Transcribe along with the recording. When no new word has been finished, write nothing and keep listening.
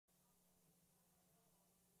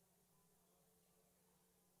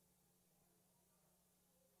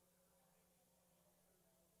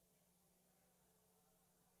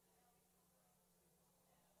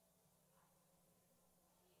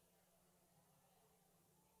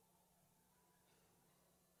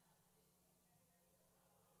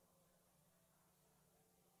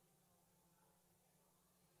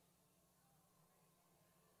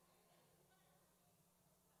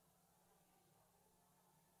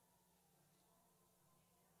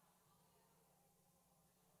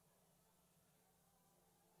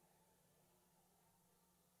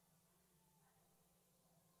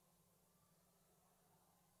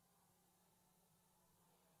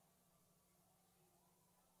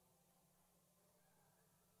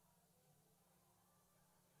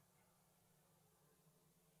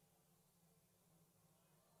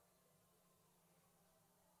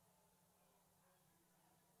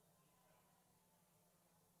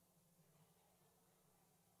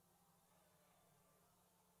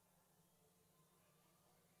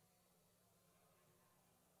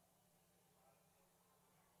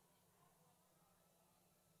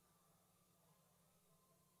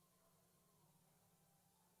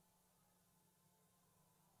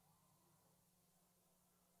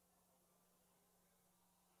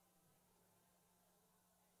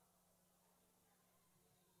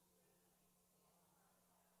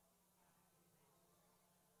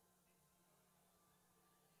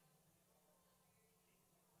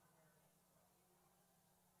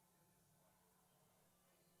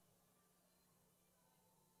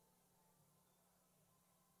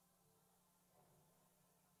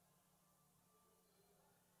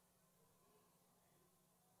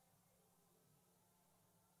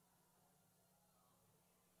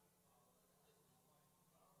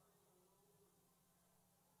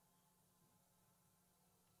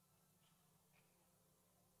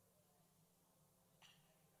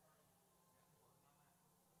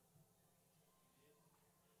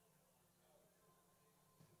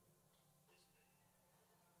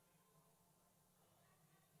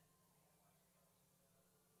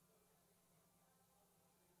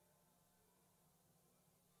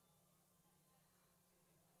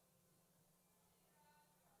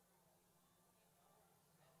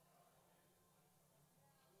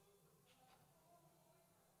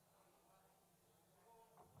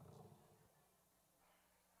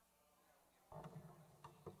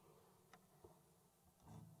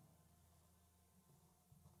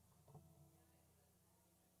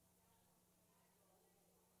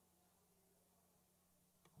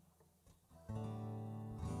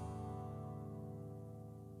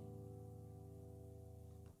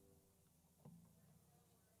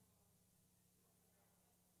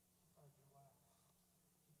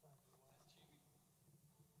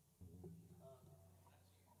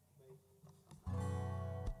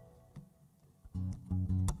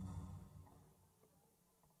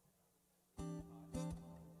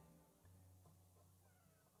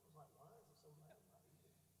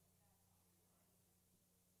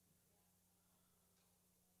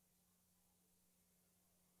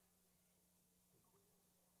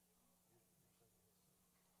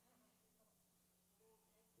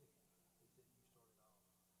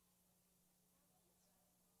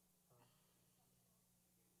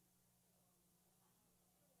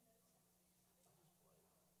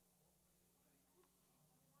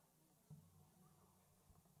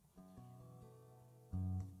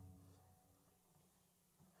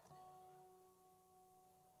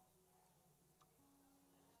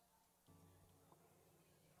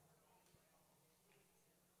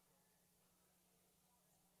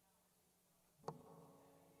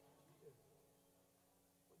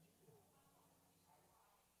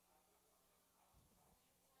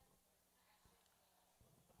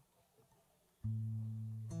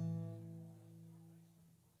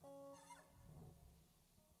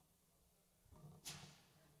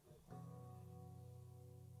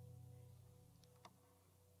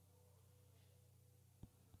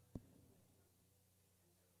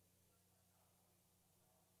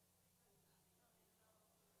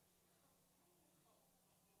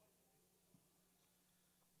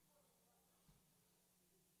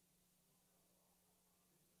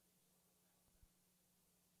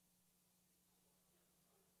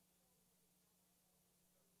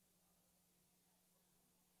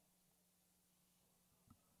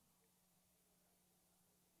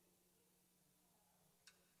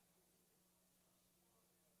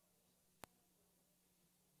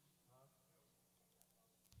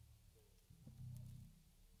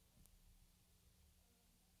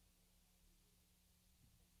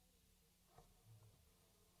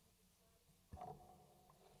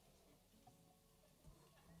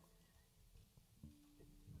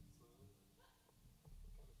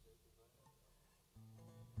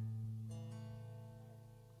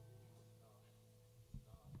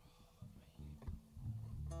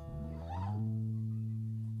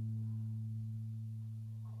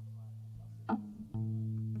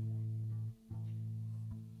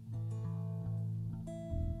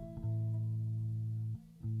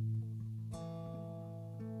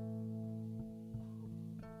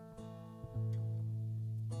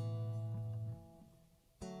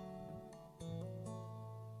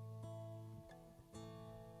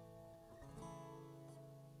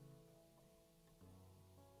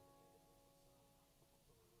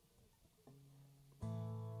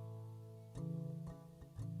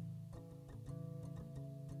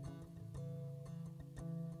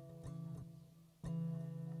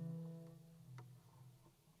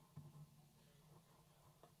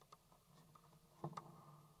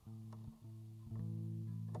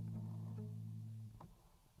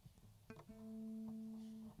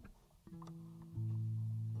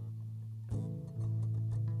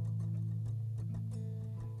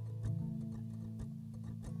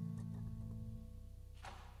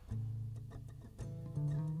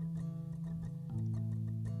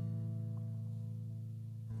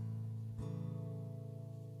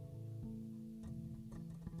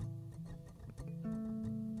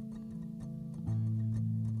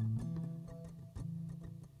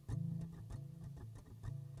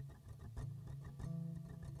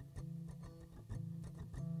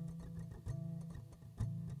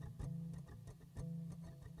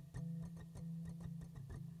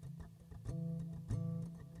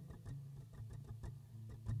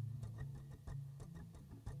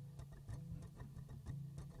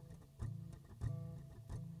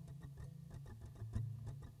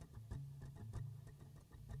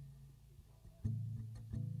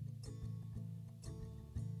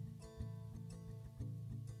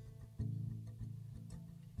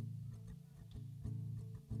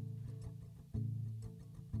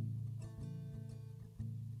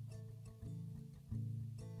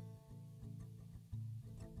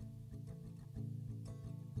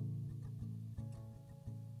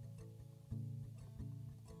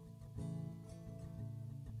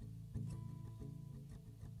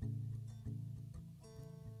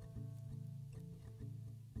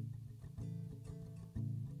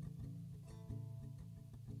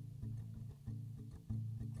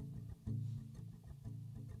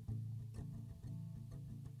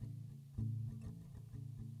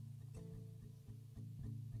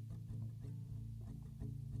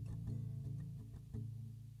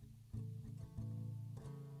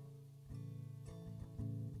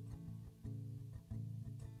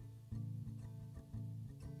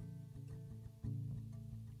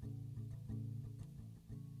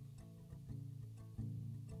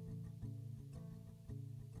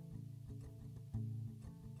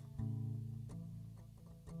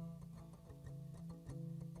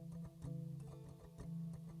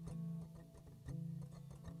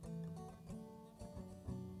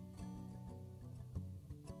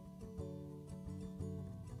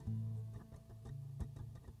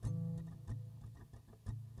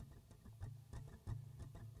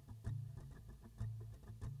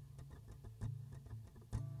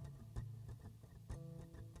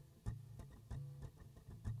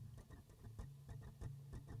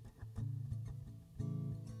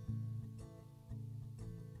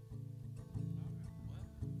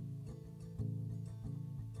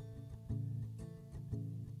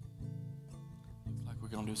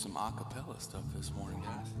We're going to do some a cappella stuff this morning,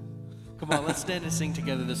 guys. Come on, let's stand and sing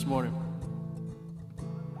together this morning.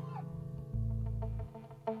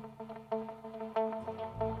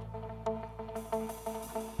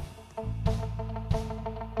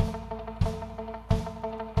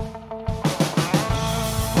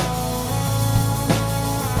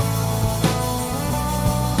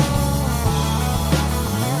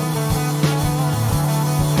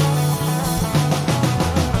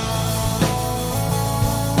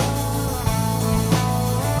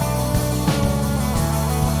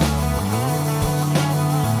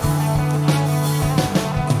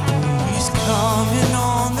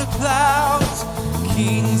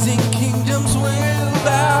 Kings and kingdoms will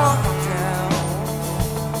bow down.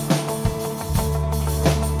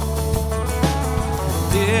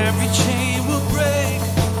 Every chain will break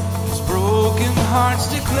as broken hearts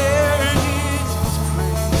declare His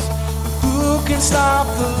praise. Who can stop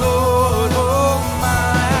the Lord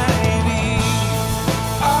Almighty?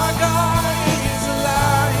 Our God is a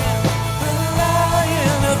lion, the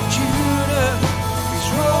Lion of Judah. He's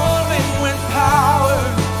roaring with power,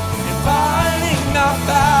 fighting our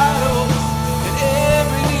battles, and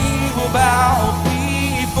every knee will bow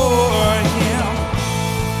before Him.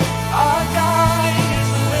 Our God is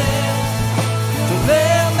the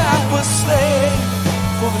Lamb that was slain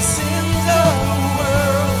for the sins of the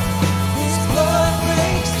world. His blood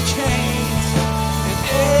breaks the chains, and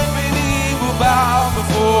every knee will bow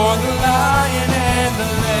before the Lion and the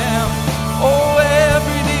Lamb. Oh,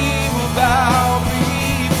 every knee will bow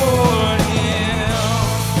before Him.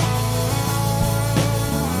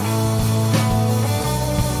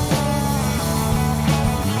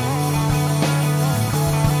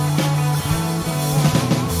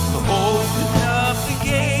 Open up the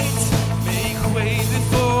gates, make way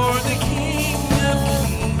before the King of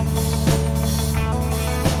Kings.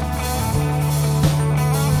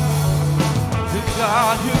 The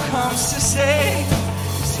God who comes to save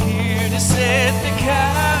is here to set the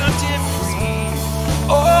captive free.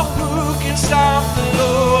 Oh, who can stop the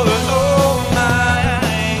Lord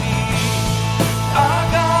Almighty? Our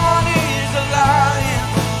God is a lion,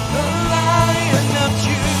 the Lion of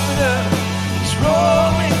Judah. He's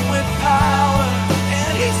roaring with power,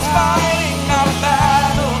 and He's fighting our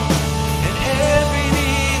battles, and every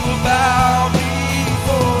knee will bow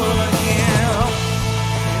before Him.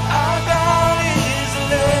 And our God is the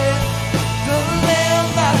Lamb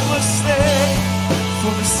that was slain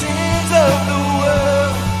for the sins of the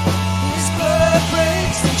world. His blood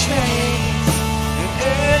breaks the chains, and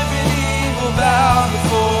every knee will bow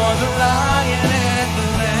before the Lion and the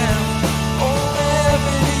Lamb. Oh,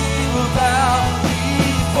 every knee will bow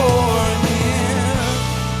before Him.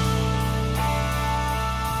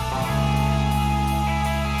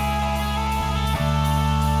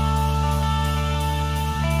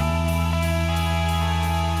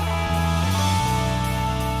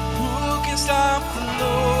 Who can stop the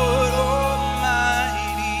Lord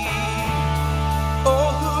Almighty? Oh,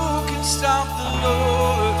 who can stop the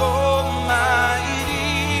Lord Almighty?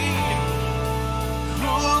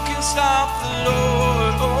 Who can stop the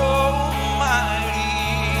Lord Almighty?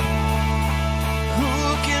 Who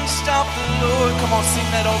can stop the Lord? Come on, sing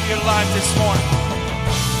that over your life this morning.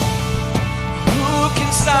 Who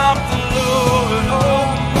can stop the Lord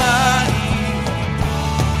Almighty?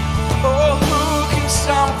 Oh, who can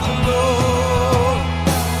stop the Lord?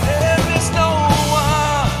 There is no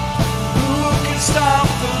one who can stop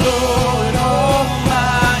the Lord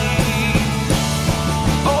Almighty.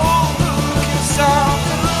 Oh, who can stop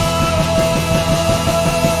the Lord?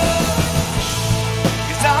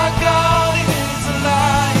 'Cause our God is a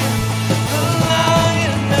lion, the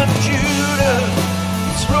Lion of Judah.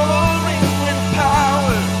 He's roaring with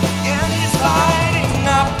power, and He's fighting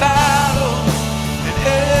our battles, and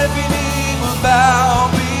every knee will bow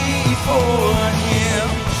before Him.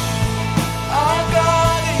 Our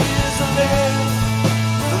God is a Lamb,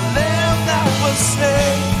 the Lamb that was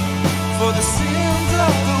slain for the sins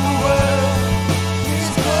of the world. His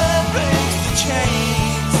blood breaks the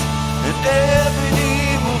chains, and every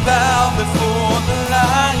knee will bow before the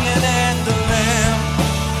Lion and the Lamb,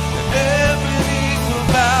 and every knee will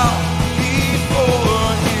bow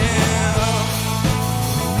before Him.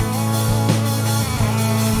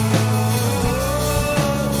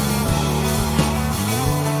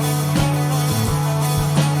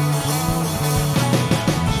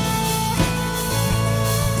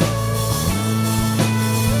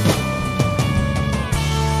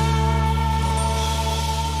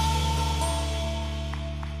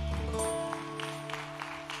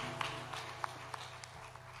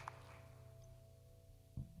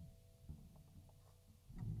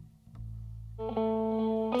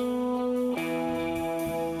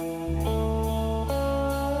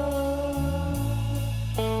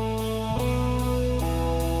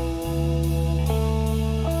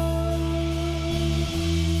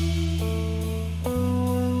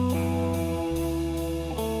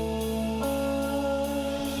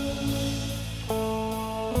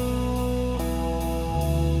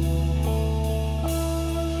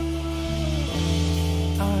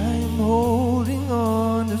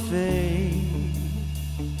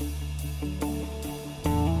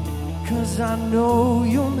 I know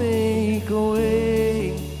you'll make a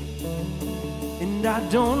way, and I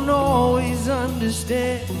don't always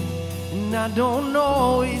understand, and And I don't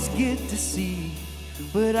always get to see,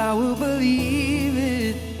 but I will believe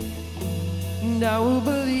it. And I will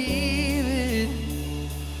believe it.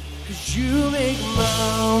 'Cause you make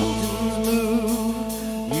mountains move,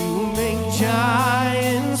 you make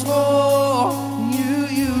giants fall. You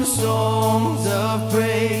use songs of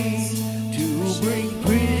praise to break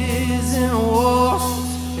prison walls.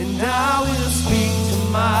 And I will speak to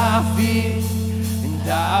my fear, and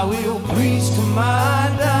I will preach to my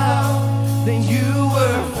doubt. Then you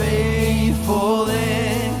were faithful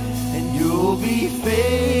then, and you'll be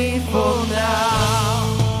faithful now.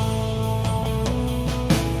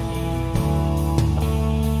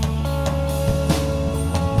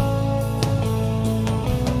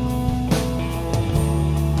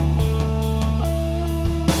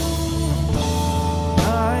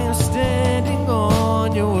 I am standing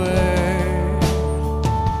on your word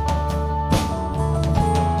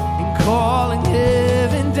and calling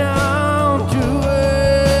heaven down to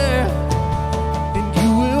earth. And you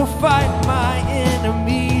will fight my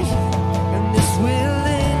enemies, and this will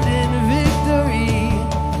end in victory.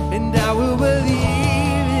 And I will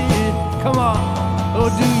believe it. Come on. Oh,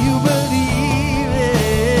 do you believe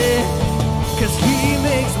it? 'Cause he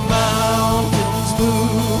makes mountains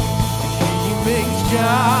move, he makes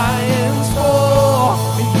giants fall.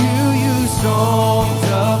 And you use songs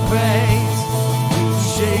of praise to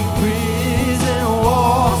shake prison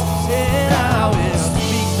walls. And I will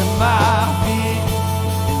speak to my fear,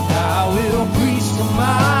 and I will preach to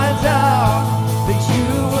my doubt. That you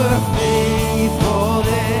were faithful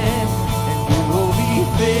then, and you will be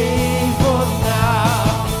faithful now.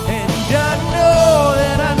 And I know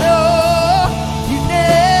that I know you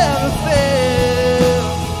never fail.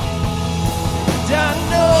 And I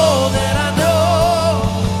know that I know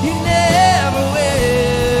you never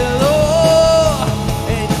will. Oh,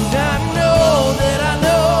 and I know that I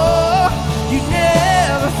know you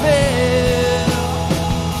never fail.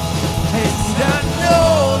 And I know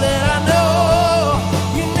that I know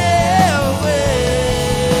you never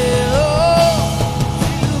will. Oh,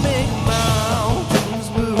 you make mountains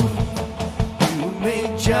move, you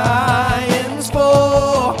make giants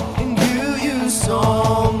fall, and you use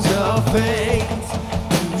songs of faith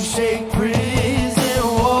to shake prison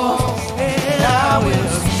walls. And I will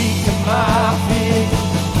speak to my fear,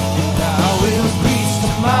 and I will preach to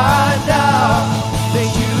my doubt. That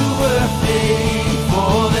you were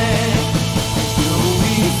faithful then, you'll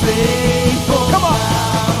be faithful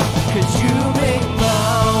now. 'Cause you make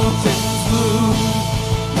mountains move,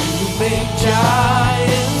 you make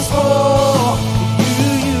giants fall. You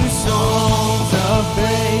use songs of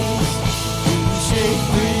praise to shake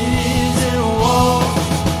prison walls.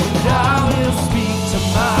 And I will speak to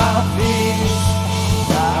my fears,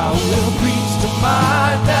 I will preach to my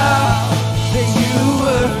doubt. That you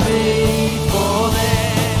were faithful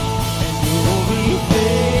then, and you'll be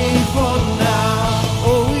faithful now.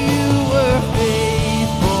 Oh, you were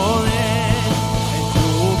faithful then, and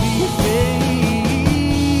you'll be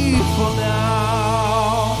faithful now.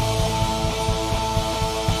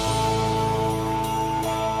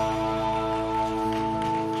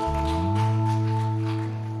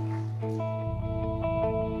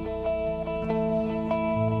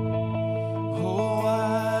 Oh,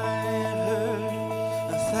 I've heard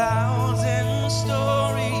 1,000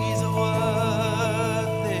 stories of what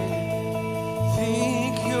they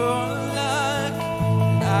think you're like.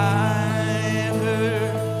 I've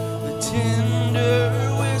heard the tender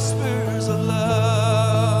whispers of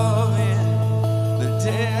love in the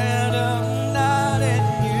dead of night, and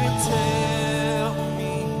you tell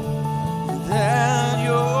me that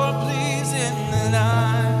you're pleasing, and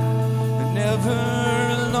I'm never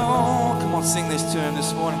alone. Come on, sing this to him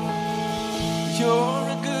this morning. You're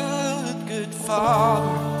a good, good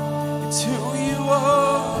father. It's who you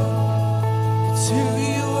are. It's who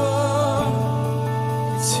you are.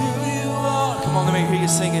 It's who you are. Come on, let me hear you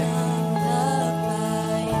sing it.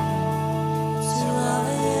 It's who I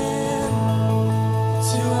am.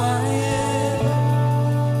 It's who I am.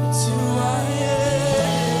 It's who I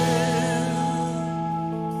am.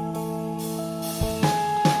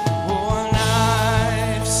 Oh, and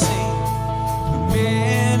I've seen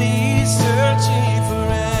many searching for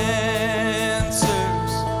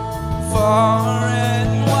answers far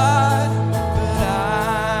and wide, but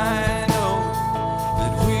I know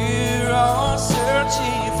that we're all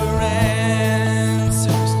searching for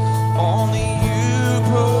answers. Only you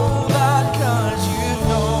provide, 'cause you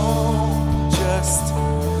know just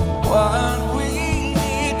what we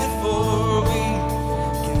need before we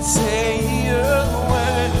can say a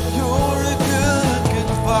word. You're a good,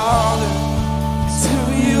 good father. It's who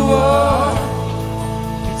you are.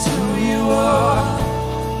 It's who you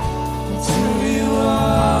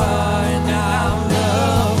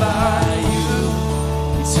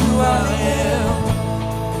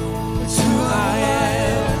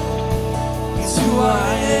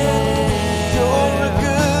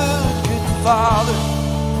Father.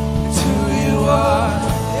 It's who you are.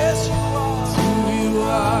 Yes, you are. It's who you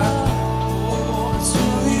are. Oh, it's who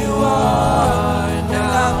you are. And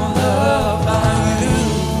I'm loved by you.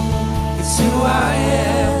 It's who I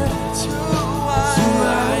am. It's who I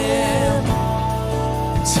am.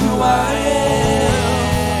 It's who I am.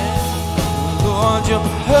 Lord, you're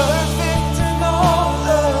perfect in all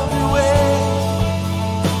of your ways.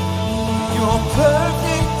 You're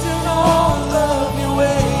perfect in all of your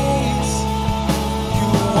ways. You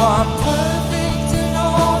are perfect in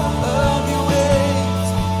all of your ways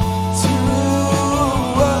to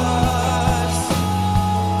us.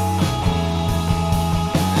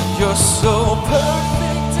 You're so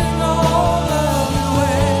perfect in all of your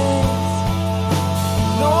ways.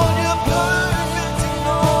 Lord, you're perfect in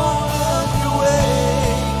all of your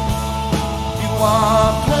ways. You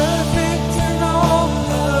are perfect in all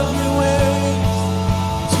of your ways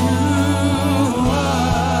to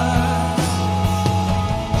us.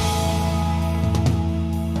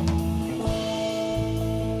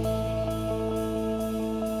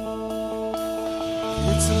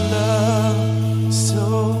 It's a love so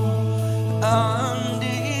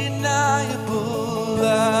undeniable,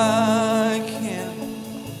 I can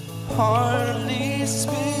hardly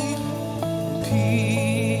speak.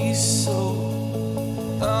 Peace so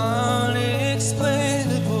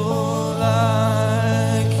unexplainable,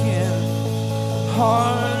 I can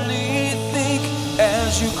hardly think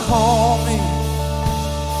as you call me.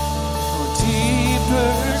 Or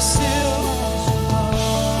deeper still.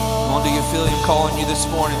 Come on, do you feel him calling you this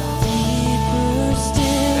morning?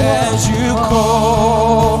 As you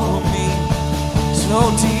call me, so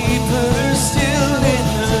deeper still in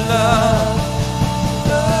the love.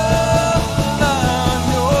 Love, love,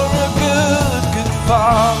 you're a good, good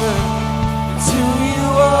Father. It's who you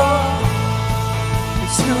are.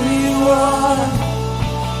 It's who you are.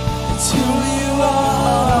 It's who you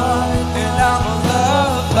are. And I'm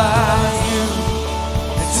loved by you.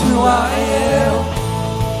 It's who I am.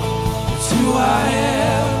 It's who I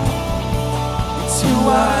am. It's who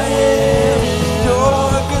I am.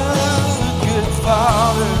 You're a good, good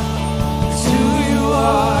Father. It's who you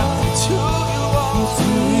are. It's who you are. It's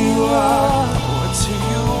who you are. Oh, it's who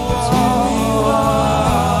you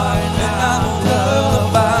are. And I'm loved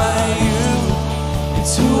by you.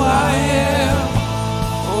 It's who I am.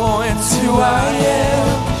 Oh, it's who I am.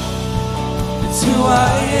 It's who I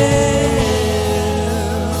am.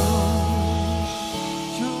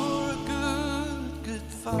 You're a good, good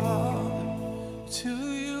Father. It's who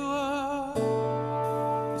you are.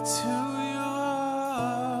 It's who you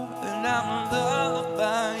are. And I'm loved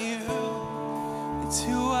by you. It's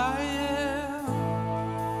who I am.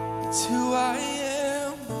 It's who I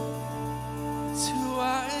am. It's who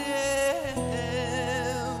I am.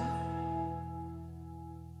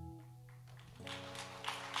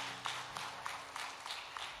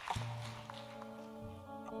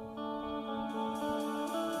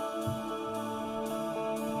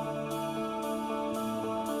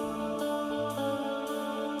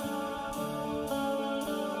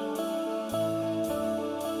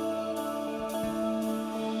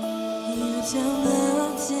 You tell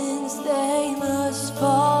mountains they must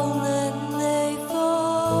fall and they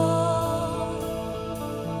fall.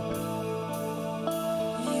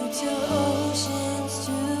 You tell oceans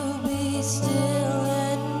to be still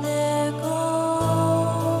and they're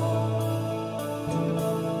gone.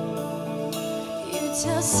 You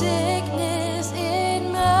tell sickness it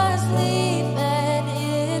must leave and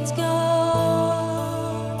it's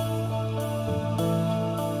gone.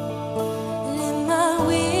 And in my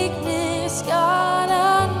weakness, God,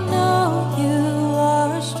 I know you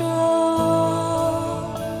are strong.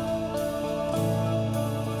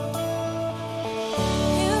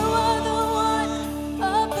 You are the one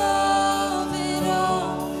above it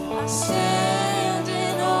all. I stand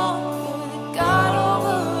in awe. You're the God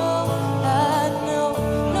over all. I know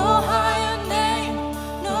no higher name,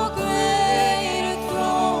 no greater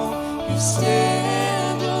throne. You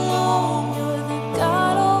stand alone. You're the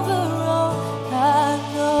God over all. I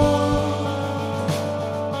know.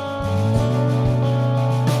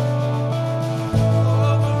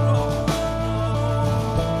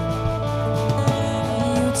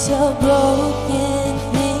 You tell broken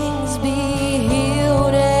things be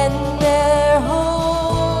healed and they're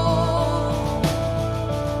whole.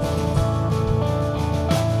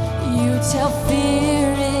 You tell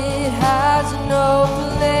fear it has no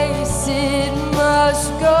place, it must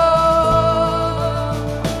go.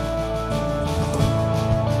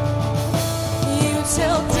 You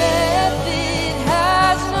tell death it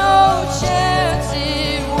has no chance,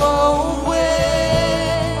 it won't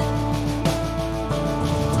win.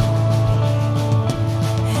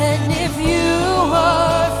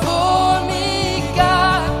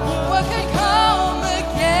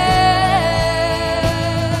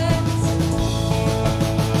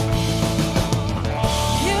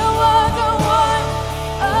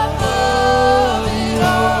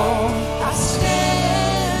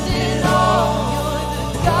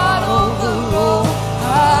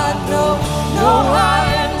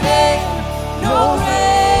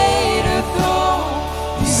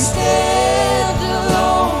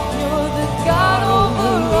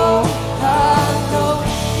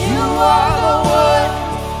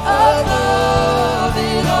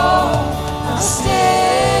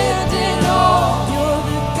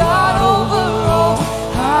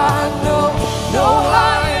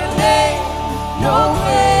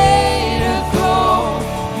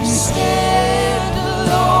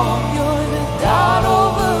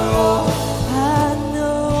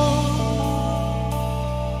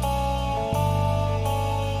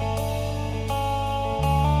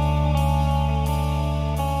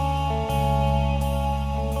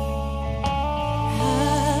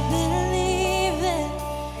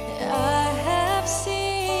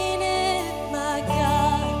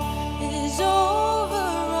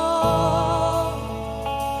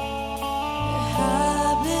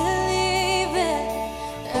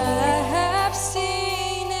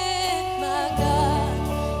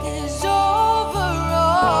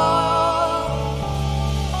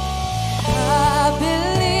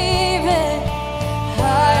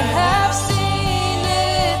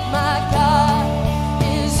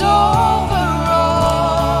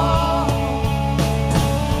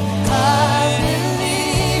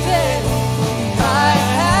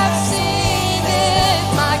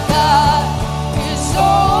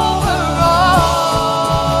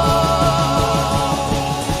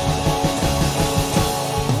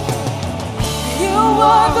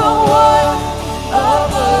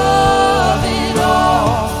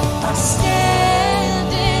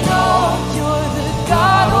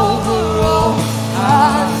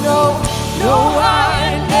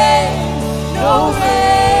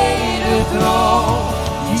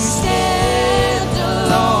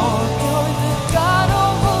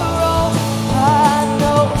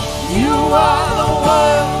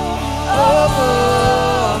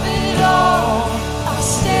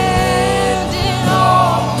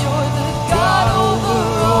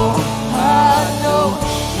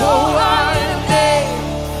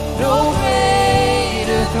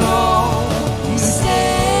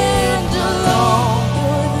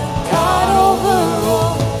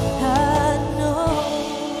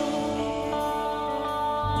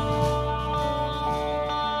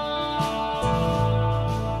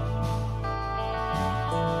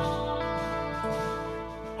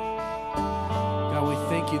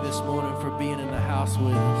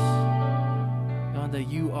 find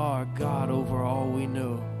that you are God over all we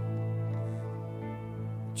know.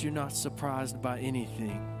 That you're not surprised by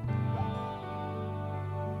anything.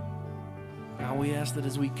 Now we ask that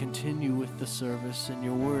as we continue with the service and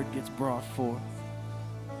your word gets brought forth,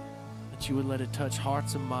 that you would let it touch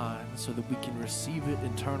hearts and minds so that we can receive it,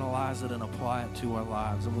 internalize it, and apply it to our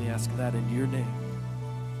lives. And we ask that in your name.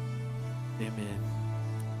 Amen.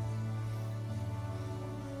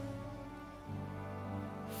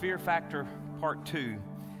 Fear Factor Part 2.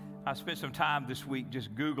 I spent some time this week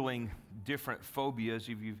just Googling different phobias.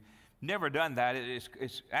 If you've never done that, it's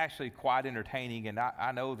actually quite entertaining, and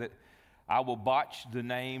I know that I will botch the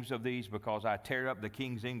names of these because I tear up the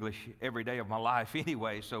King's English every day of my life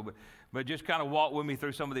anyway. But just kind of walk with me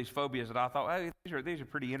through some of these phobias that I thought, hey, these are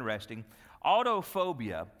pretty interesting.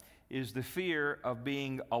 Autophobia is the fear of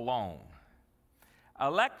being alone.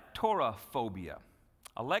 Electorophobia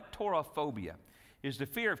is the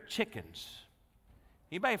fear of chickens.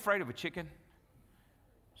 Anybody afraid of a chicken?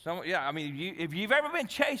 Yeah, I mean, if you've ever been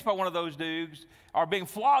chased by one of those dudes or being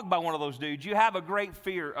flogged by one of those dudes, you have a great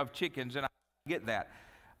fear of chickens, and I get that.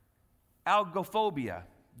 Algophobia,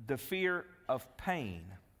 the fear of pain.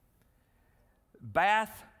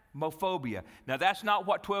 Bathmophobia. Now, that's not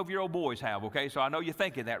what 12-year-old boys have, okay? So I know you're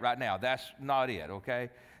thinking that right now. That's not it, okay?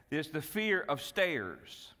 It's the fear of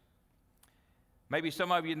stairs. Maybe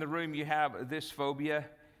some of you in the room, you have this phobia.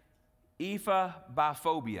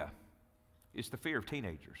 Ephobophobia. It's the fear of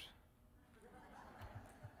teenagers.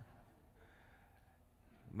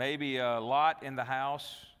 Maybe a lot in the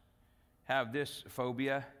house have this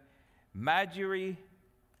phobia.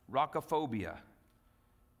 Magirorocophobia,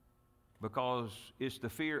 because it's the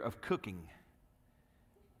fear of cooking.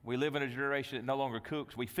 We live in a generation that no longer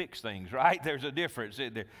cooks. We fix things, right? There's a difference.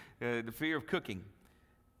 The fear of cooking.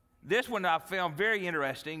 This one I found very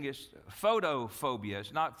interesting. It's photophobia.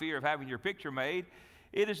 It's not fear of having your picture made.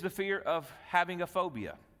 It is the fear of having a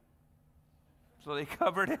phobia. So they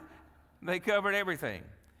covered it. They covered everything.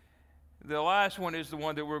 The last one is the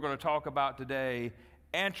one that we're going to talk about today,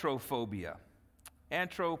 anthrophobia.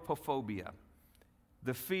 Anthropophobia,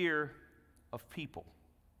 the fear of people.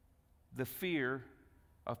 The fear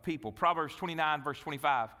of people. Proverbs 29, verse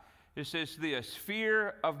 25, it says this,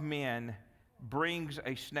 fear of men brings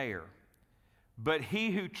a snare, but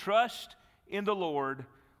he who trusts in the Lord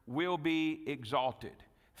will be exalted.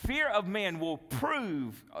 Fear of men will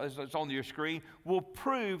prove, as it's on your screen, will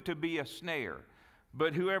prove to be a snare.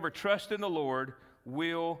 But whoever trusts in the Lord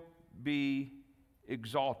will be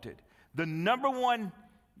exalted. The number one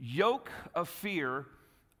yoke of fear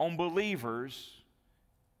on believers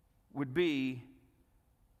would be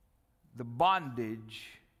the bondage,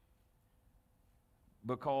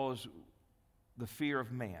 because the fear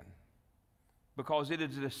of man. Because it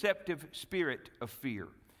is a deceptive spirit of fear.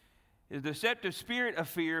 The deceptive spirit of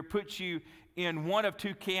fear puts you in one of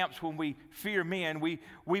two camps. When we fear men, we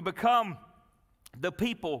become the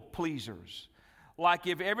people pleasers. Like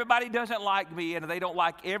if everybody doesn't like me and they don't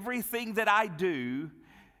like everything that I do,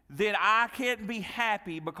 then I can't be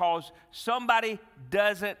happy because somebody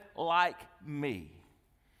doesn't like me.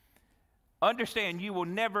 Understand, you will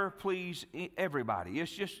never please everybody.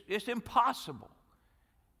 It's impossible.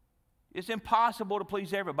 It's impossible to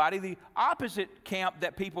please everybody. The opposite camp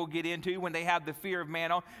that people get into when they have the fear of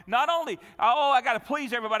man on, not only, oh, I got to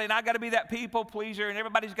please everybody and I got to be that people pleaser and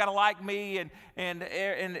everybody's got to like me and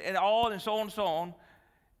all and so on and so on.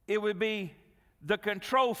 It would be the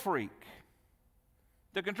control freak.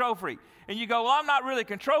 The control freak. And you go, well, I'm not really a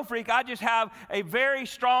control freak. I just have a very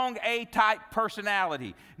strong A-type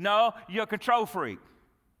personality. No, you're a control freak.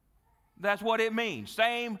 That's what it means.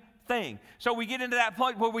 Same thing. So we get into that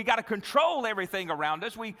point where we got to control everything around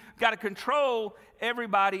us. We got to control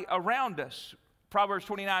everybody around us. Proverbs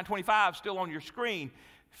 29:25, still on your screen.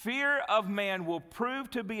 Fear of man will prove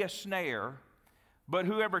to be a snare, but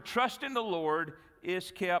whoever trusts in the Lord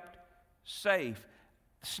is kept safe.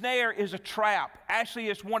 Snare is a trap. Actually,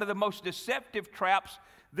 it's one of the most deceptive traps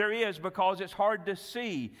there is because it's hard to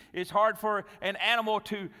see. It's hard for an animal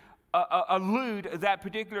to elude that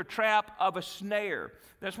particular trap of a snare.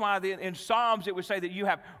 That's why in Psalms it would say that you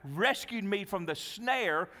have rescued me from the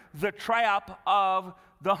snare, the trap of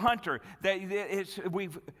the hunter.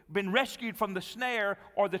 We've been rescued from the snare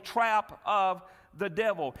or the trap of the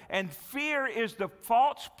devil. And fear is the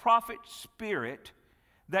false prophet spirit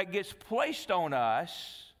that gets placed on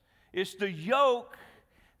us. It's the yoke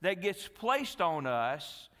that gets placed on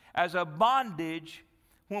us as a bondage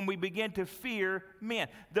when we begin to fear men.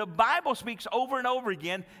 The Bible speaks over and over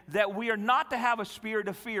again that we are not to have a spirit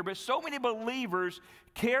of fear, but so many believers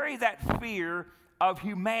carry that fear of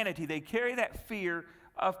humanity. They carry that fear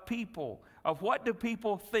of people. of what do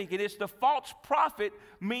people think. And it's the false prophet,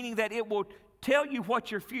 meaning that it will tell you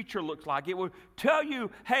what your future looks like. It will tell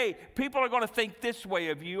you, hey, people are going to think this way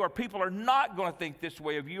of you, or people are not going to think this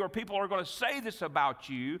way of you, or people are going to say this about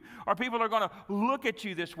you, or people are going to look at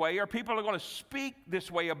you this way, or people are going to speak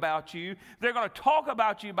this way about you. They're going to talk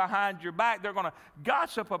about you behind your back. They're going to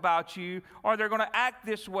gossip about you, or they're going to act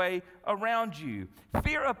this way around you.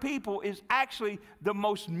 Fear of people is actually the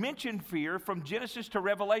most mentioned fear from Genesis to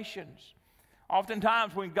Revelations.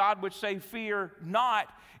 Oftentimes when God would say fear not,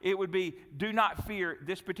 it would be do not fear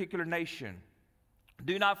this particular nation.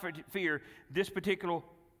 Do not fear this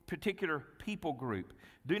particular people group.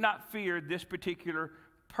 Do not fear this particular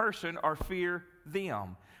person or fear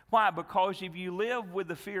them. Why? Because if you live with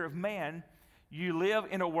the fear of man, you live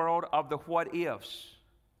in a world of the what ifs.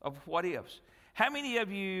 Of what ifs. How many of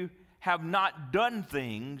you have not done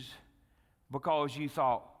things because you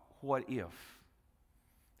thought, what if?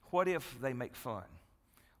 What if they make fun?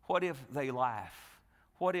 What if they laugh?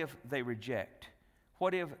 What if they reject?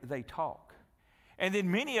 What if they talk? And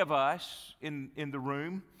then many of us in the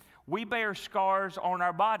room, we bear scars on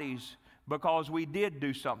our bodies because we did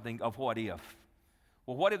do something of what if.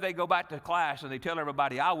 Well, what if they go back to class and they tell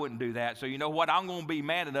everybody, I wouldn't do that, so you know what, I'm going to be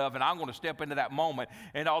man enough and I'm going to step into that moment,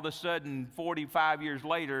 and all of a sudden, 45 years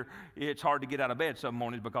later, it's hard to get out of bed some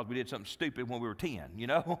mornings because we did something stupid when we were 10, you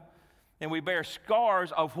know? And we bear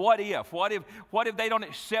scars of what if. What if they don't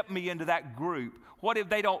accept me into that group? What if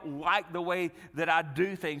they don't like the way that I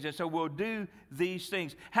do things? And so we'll do these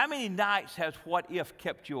things. How many nights has what if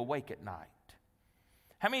kept you awake at night?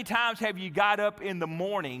 How many times have you got up in the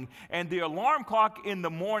morning and the alarm clock in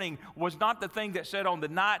the morning was not the thing that sat on the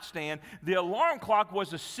nightstand? The alarm clock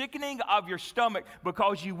was the sickening of your stomach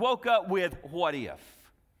because you woke up with what if?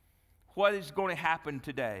 What is going to happen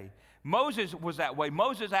today? Moses was that way.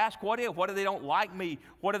 Moses asked, what if? What if they don't like me?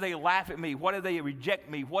 What if they laugh at me? What if they reject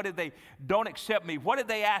me? What if they don't accept me? What if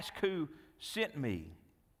they ask who sent me?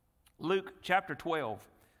 Luke chapter 12.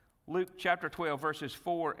 Luke chapter 12, verses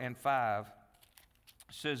 4 and 5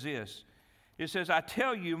 says this. It says, I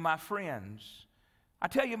tell you, my friends.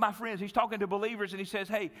 He's talking to believers, and he says,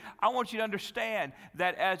 hey, I want you to understand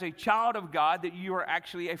that as a child of God, that you are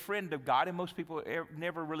actually a friend of God. And most people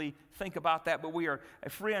never really think about that, but we are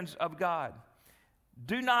friends of God.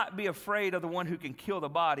 Do not be afraid of the one who can kill the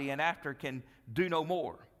body and after can do no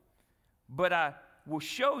more. But I will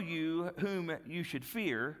show you whom you should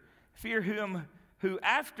fear. Fear him who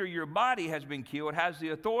after your body has been killed has the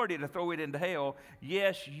authority to throw it into hell.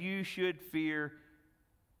 Yes, you should fear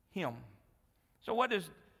him. So what does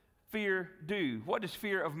fear do? What does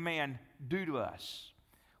fear of man do to us?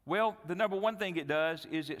 Well, the number one thing it does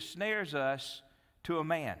is it snares us to a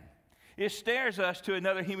man. It snares us to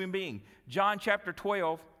another human being. John chapter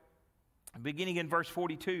 12, beginning in verse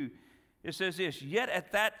 42, it says this, yet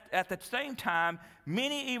at the same time,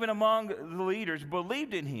 many even among the leaders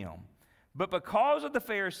believed in him. But because of the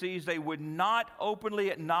Pharisees, they would not openly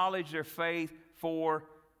acknowledge their faith for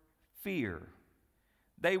fear.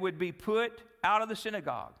 They would be put out of the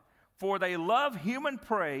synagogue, for they love human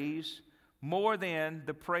praise more than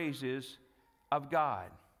the praises of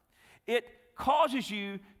God. It causes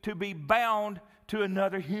you to be bound to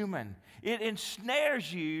another human. It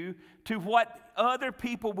ensnares you to what other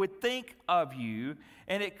people would think of you,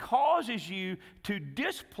 and it causes you to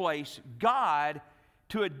displace God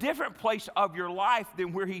to a different place of your life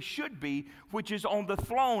than where he should be, which is on the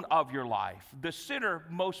throne of your life, the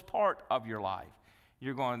centermost part of your life.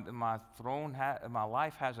 You're going, my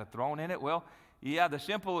life has a throne in it? Well, yeah, the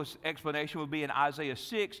simplest explanation would be in Isaiah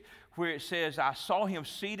 6, where it says, I saw him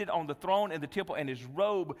seated on the throne in the temple, and his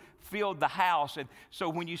robe filled the house. And so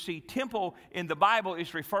when you see temple in the Bible,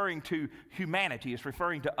 it's referring to humanity. It's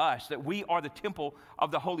referring to us, that we are the temple of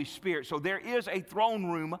the Holy Spirit. So there is a throne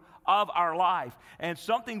room of our life, and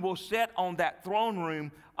something will sit on that throne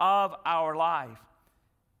room of our life.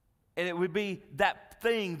 And it would be that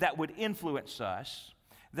thing that would influence us,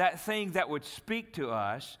 that thing that would speak to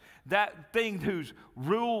us, that thing whose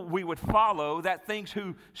rule we would follow, that thing's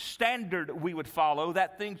whose standard we would follow,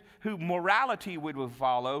 that thing whose morality we would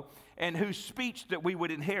follow, and whose speech that we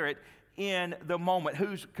would inherit in the moment,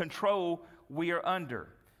 whose control we are under.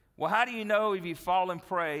 Well, how do you know if you've fallen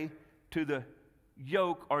prey to the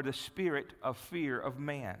yoke or the spirit of fear of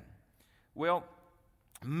man? Well,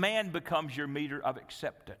 man becomes your meter of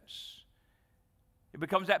acceptance. It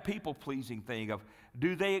becomes that people-pleasing thing of,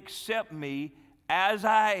 do they accept me as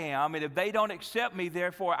I am? And if they don't accept me,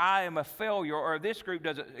 therefore I am a failure. Or if this group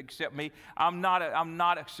doesn't accept me, I'm not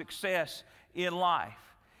a success in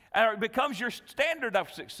life. And it becomes your standard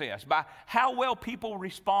of success by how well people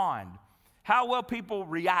respond, how well people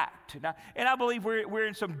react. Now, and I believe we're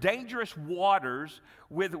in some dangerous waters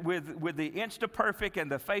with the Insta-Perfect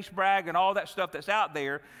and the face brag and all that stuff that's out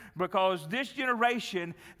there, because this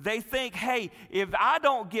generation, they think, hey, if I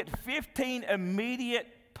don't get 15 immediate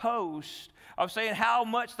posts of saying how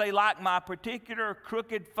much they like my particular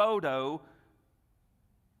crooked photo,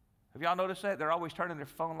 have y'all noticed that? They're always turning their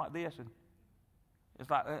phone like this, and it's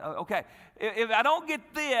like, okay, if I don't get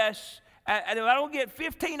this, and if I don't get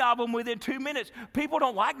 15 of them within 2 minutes, people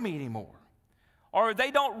don't like me anymore. Or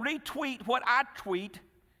they don't retweet what I tweet,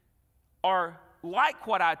 or like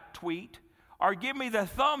what I tweet, or give me the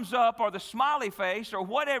thumbs up or the smiley face or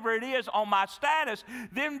whatever it is on my status,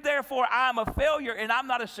 then therefore I'm a failure and I'm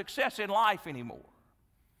not a success in life anymore.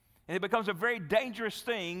 And it becomes a very dangerous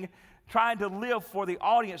thing trying to live for the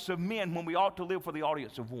audience of men when we ought to live for the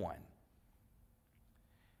audience of one.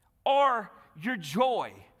 Or your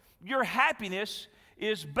joy, your happiness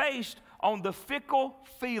is based on the fickle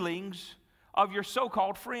feelings of your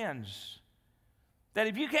so-called friends. That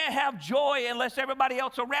if you can't have joy unless everybody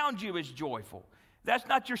else around you is joyful, that's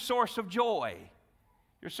not your source of joy.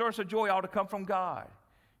 Your source of joy ought to come from God.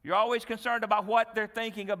 You're always concerned about what they're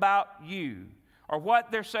thinking about you or what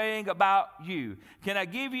they're saying about you. Can I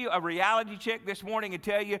give you a reality check this morning and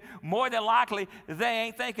tell you, more than likely, they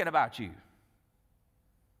ain't thinking about you.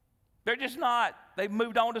 They're just not. They've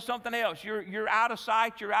moved on to something else. You're out of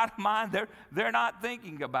sight. You're out of mind. They're not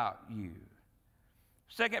thinking about you.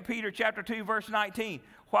 2 Peter chapter 2, verse 19,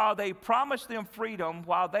 while they promise them freedom,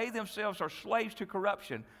 while they themselves are slaves to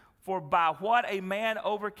corruption, for by what a man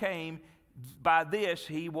overcame, by this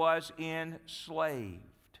he was enslaved.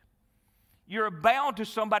 You're bound to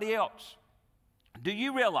somebody else. Do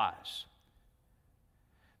you realize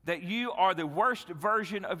that you are the worst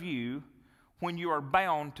version of you when you are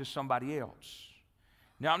bound to somebody else?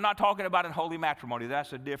 Now, I'm not talking about in holy matrimony.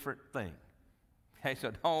 That's a different thing. Okay,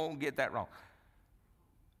 so don't get that wrong.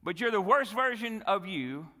 But you're the worst version of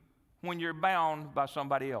you when you're bound by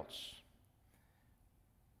somebody else.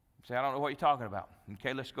 Say, I don't know what you're talking about.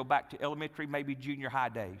 Okay, let's go back to elementary, maybe junior high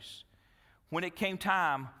days. When it came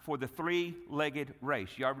time for the three-legged race.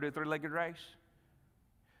 You ever do a three-legged race?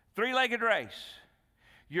 Three-legged race.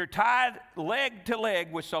 You're tied leg to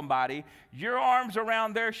leg with somebody, your arms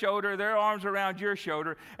around their shoulder, their arms around your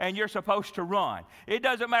shoulder, and you're supposed to run. It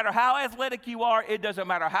doesn't matter how athletic you are. It doesn't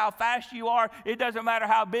matter how fast you are. It doesn't matter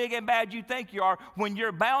how big and bad you think you are. When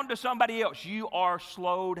you're bound to somebody else, you are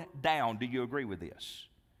slowed down. Do you agree with this?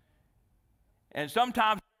 And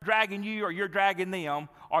sometimes they're dragging you or you're dragging them,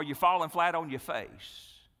 or you're falling flat on your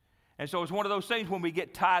face. And so it's one of those things when we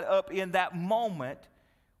get tied up in that moment,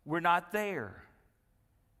 we're not there.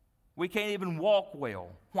 We can't even walk well.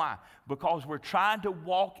 Why? Because we're trying to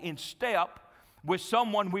walk in step with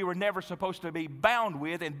someone we were never supposed to be bound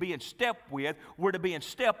with and be in step with. We're to be in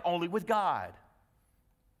step only with God.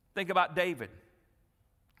 Think about David.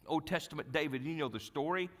 Old Testament David, you know the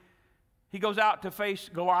story. He goes out to face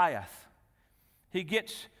Goliath. He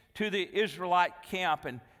gets to the Israelite camp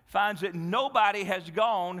and finds that nobody has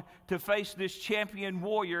gone to face this champion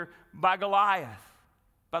warrior by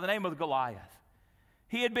the name of Goliath.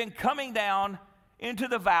 He had been coming down into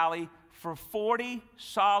the valley for 40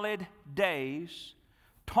 solid days,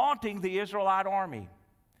 taunting the Israelite army.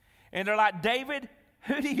 And they're like, David,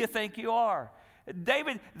 who do you think you are?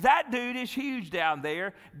 David, that dude is huge down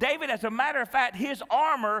there. David, as a matter of fact, his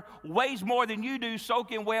armor weighs more than you do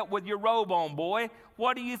soaking wet with your robe on, boy.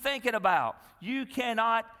 What are you thinking about? You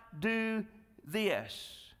cannot do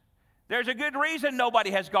this. There's a good reason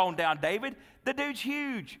nobody has gone down, David. The dude's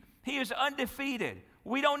huge. He is undefeated.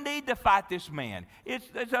 We don't need to fight this man.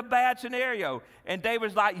 It's a bad scenario. And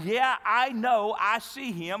David's like, yeah, I know, I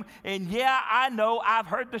see him. And yeah, I know, I've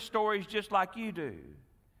heard the stories just like you do.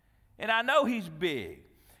 And I know he's big.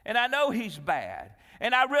 And I know he's bad.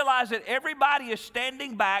 And I realize that everybody is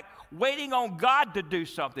standing back, waiting on God to do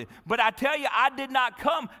something. But I tell you, I did not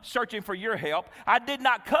come searching for your help. I did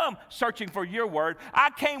not come searching for your word. I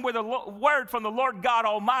came with a word from the Lord God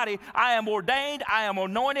Almighty. I am ordained, I am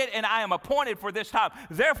anointed, and I am appointed for this time.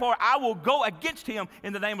 Therefore, I will go against him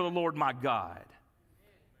in the name of the Lord my God.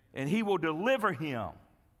 And he will deliver him.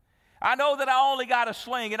 I know that I only got a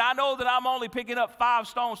sling, and I know that I'm only picking up 5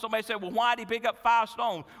 stones. Somebody said, well, why did he pick up 5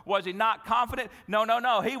 stones? Was he not confident?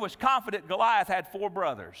 No. He was confident Goliath had 4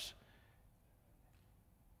 brothers.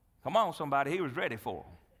 Come on, somebody. He was ready for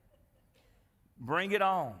them. Bring it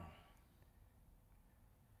on.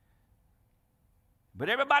 But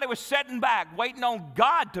everybody was sitting back, waiting on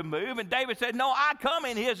God to move, and David said, no, I come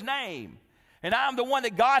in his name, and I'm the one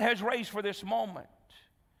that God has raised for this moment.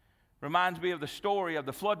 Reminds me of the story of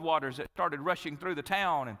the floodwaters that started rushing through the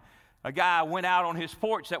town, and A guy went out on his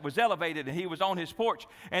porch that was elevated, and he was on his porch,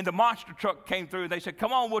 and the monster truck came through, and they said,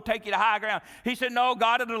 come on, we'll take you to high ground. He said, no,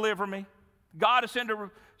 God will deliver me. God will send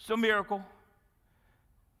some miracle.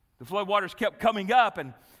 The flood waters kept coming up,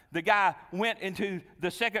 and the guy went into the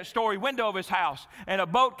second-story window of his house, and a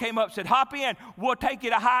boat came up and said, hop in, we'll take you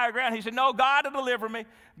to higher ground. He said, no, God will deliver me.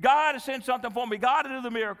 God will send something for me. God will do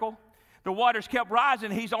the miracle. The waters kept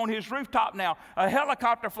rising. He's on his rooftop now. A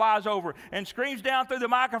helicopter flies over and screams down through the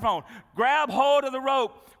microphone, grab hold of the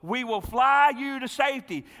rope. We will fly you to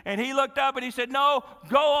safety. And he looked up and he said, no,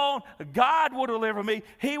 go on. God will deliver me.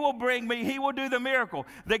 He will bring me. He will do the miracle.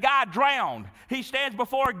 The guy drowned. He stands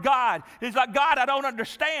before God. He's like, God, I don't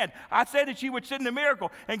understand. I said that you would send the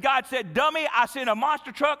miracle. And God said, dummy, I sent a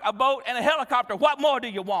monster truck, a boat, and a helicopter. What more do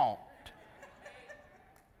you want?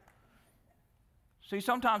 See,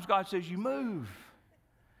 sometimes God says you move,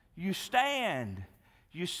 you stand,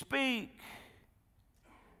 you speak.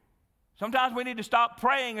 Sometimes we need to stop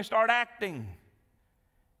praying and start acting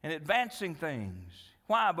and advancing things.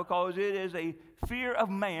 Why? Because it is a fear of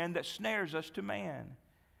man that snares us to man.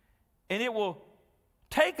 And it will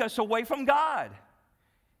take us away from God.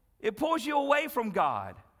 It pulls you away from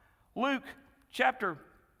God. Luke chapter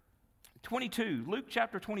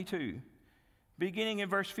 22, beginning in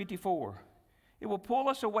verse 54. It will pull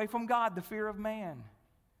us away from God, the fear of man.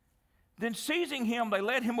 Then seizing him, they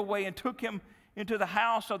led him away and took him into the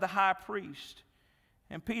house of the high priest.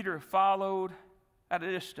 And Peter followed at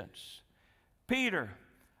a distance. Peter,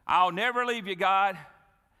 I'll never leave you, God.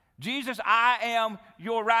 Jesus, I am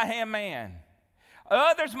your right-hand man.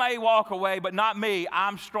 Others may walk away, but not me.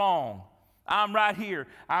 I'm strong. I'm right here.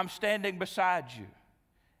 I'm standing beside you.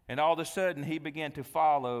 And all of a sudden, he began to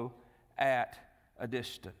follow at a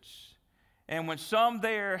distance. And when some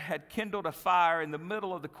there had kindled a fire in the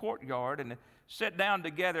middle of the courtyard and sat down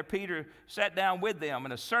together, Peter sat down with them,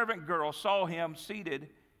 and a servant girl saw him seated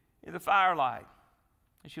in the firelight.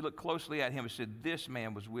 And she looked closely at him and said, this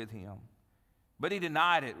man was with him. But he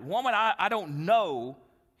denied it. Woman, I don't know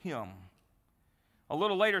him. A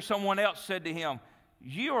little later, someone else said to him,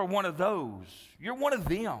 you are one of those. You're one of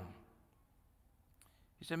them.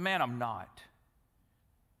 He said, man, I'm not.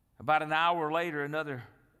 About an hour later, another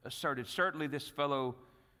asserted, certainly this fellow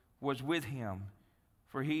was with him,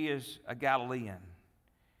 for he is a Galilean.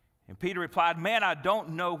 And Peter replied, man, I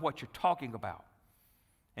don't know what you're talking about.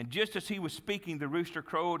 And just as he was speaking, the rooster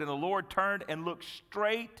crowed, and the Lord turned and looked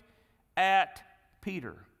straight at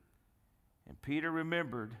Peter. And Peter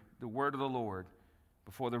remembered the word of the Lord,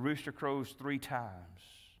 before the rooster crows 3 times,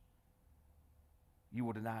 you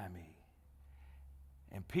will deny me.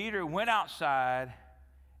 And Peter went outside,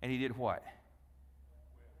 and he did what?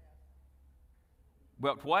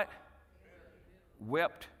 Wept what?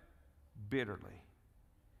 Wept bitterly.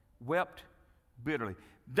 Wept bitterly.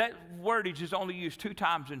 That wordage is only used 2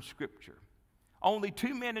 times in Scripture. Only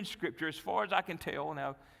 2 men in Scripture, as far as I can tell.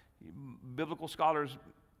 Now, biblical scholars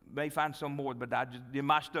may find some more, but in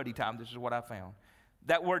my study time, this is what I found.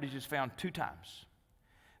 That wordage is found 2 times.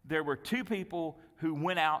 There were 2 people who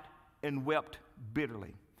went out and wept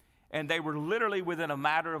bitterly. And they were literally within a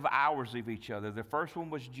matter of hours of each other. The first one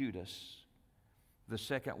was Judas. The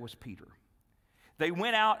second was Peter. They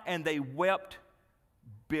went out and they wept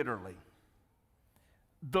bitterly.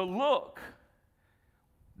 The look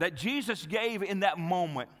that Jesus gave in that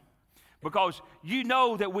moment, because you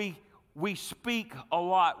know that we speak a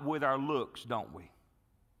lot with our looks, don't we?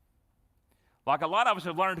 Like a lot of us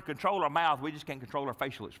have learned to control our mouth, we just can't control our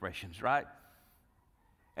facial expressions, right?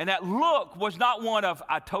 And that look was not one of,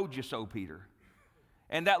 I told you so, Peter.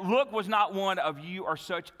 And that look was not one of, you are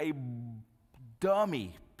such a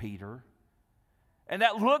dummy, Peter. And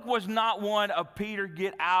that look was not one of, Peter,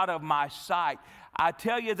 get out of my sight. I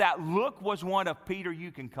tell you, that look was one of, Peter,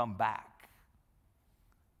 you can come back.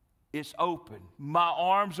 It's open. My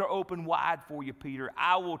arms are open wide for you, Peter.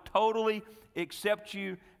 I will totally accept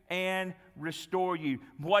you and restore you.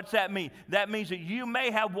 What's that mean? That means that you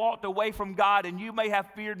may have walked away from God and you may have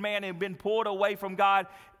feared man and been pulled away from God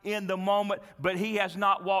in the moment, but he has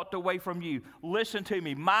not walked away from you. Listen to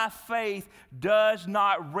me. My faith does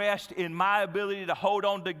not rest in my ability to hold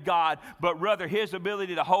on to God, but rather his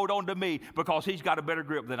ability to hold on to me, because he's got a better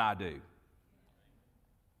grip than I do.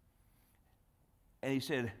 And he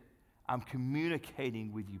said, I'm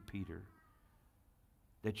communicating with you, Peter,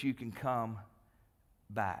 that you can come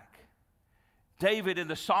back. David in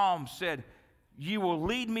the Psalms said, you will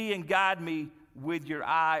lead me and guide me with your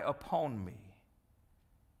eye upon me.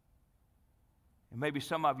 And maybe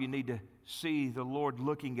some of you need to see the Lord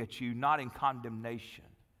looking at you, not in condemnation,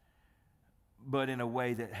 but in a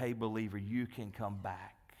way that, hey, believer, you can come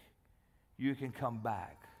back. You can come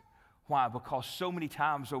back. Why? Because so many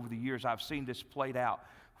times over the years I've seen this played out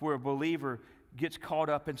where a believer gets caught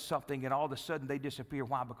up in something and all of a sudden they disappear.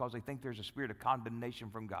 Why? Because they think there's a spirit of condemnation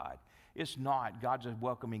from God. It's not. God's a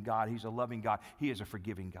welcoming God. He's a loving God. He is a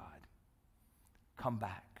forgiving God. Come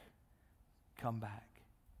back. Come back.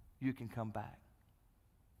 You can come back.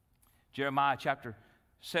 Jeremiah chapter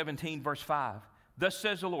 17, verse 5. Thus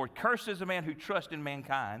says the Lord, cursed is the man who trusts in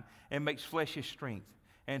mankind and makes flesh his strength,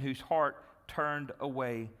 and whose heart turned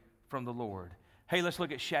away from the Lord. Hey, let's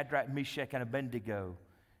look at Shadrach, Meshach, and Abednego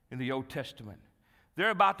in the Old Testament.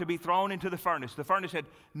 They're about to be thrown into the furnace. The furnace had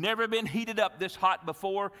never been heated up this hot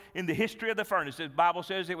before in the history of the furnace. The Bible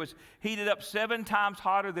says it was heated up 7 times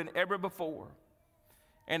hotter than ever before.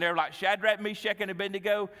 And they're like, Shadrach, Meshach, and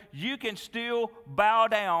Abednego, you can still bow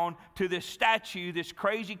down to this statue this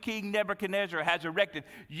crazy king Nebuchadnezzar has erected.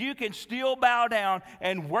 You can still bow down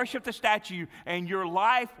and worship the statue, and your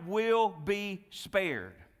life will be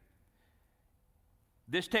spared.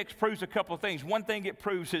 This text proves a couple of things. One thing it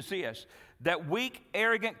proves is this, that weak,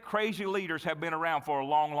 arrogant, crazy leaders have been around for a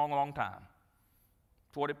long, long, long time.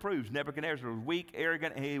 That's what it proves. Nebuchadnezzar was weak,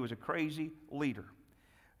 arrogant, and he was a crazy leader.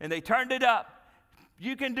 And they turned it up.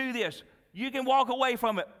 You can do this. You can walk away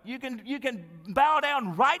from it. You can bow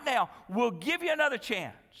down right now. We'll give you another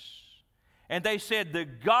chance. And they said, the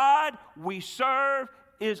God we serve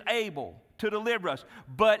is able to deliver us.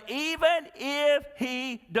 But even if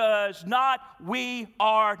he does not, we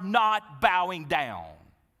are not bowing down.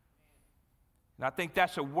 And I think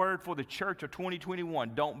that's a word for the church of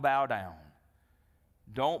 2021. Don't bow down.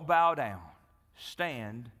 Don't bow down.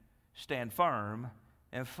 Stand firm,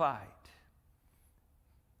 and fight.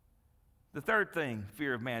 The third thing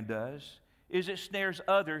fear of man does is it snares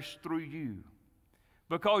others through you.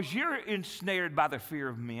 Because you're ensnared by the fear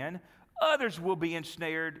of men, others will be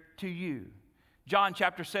ensnared to you. John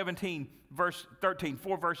chapter 17, verse 13,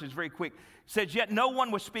 4 verses very quick, says, yet no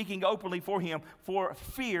one was speaking openly for him for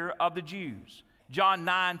fear of the Jews. John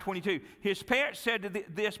 9:22. His parents said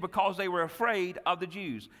this because they were afraid of the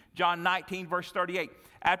Jews. John 19, verse 38.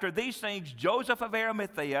 After these things, Joseph of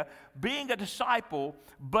Arimathea, being a disciple,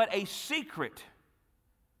 but a secret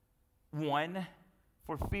one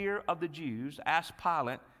for fear of the Jews, asked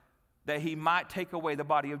Pilate that he might take away the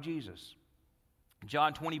body of Jesus.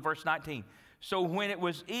 John 20, verse 19. So when it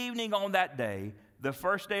was evening on that day, the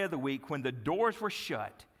first day of the week, when the doors were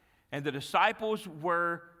shut and the disciples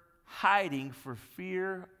were hiding for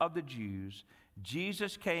fear of the Jews,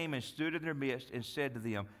 Jesus came and stood in their midst and said to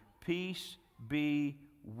them, peace be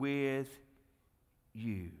with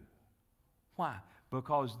you. Why?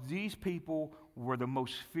 Because these people were the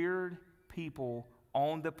most feared people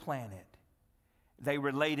on the planet. They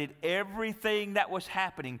related everything that was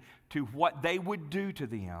happening to what they would do to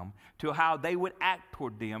them, to how they would act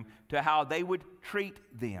toward them, to how they would treat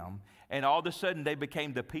them. And all of a sudden, they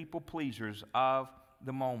became the people pleasers of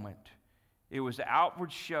the moment. It was the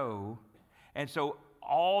outward show. And so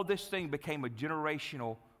all this thing became a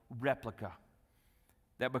generational replica.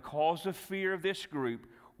 That because of fear of this group,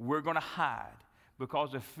 we're going to hide.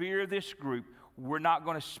 Because of fear of this group, we're not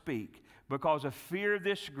going to speak. Because of fear of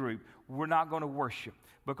this group, we're not going to worship.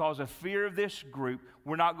 Because of fear of this group,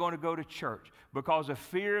 we're not going to go to church. Because of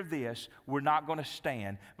fear of this, we're not going to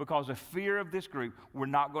stand. Because of fear of this group, we're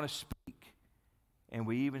not going to speak. And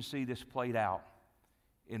we even see this played out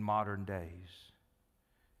in modern days.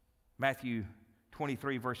 Matthew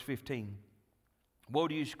 23, verse 15. Woe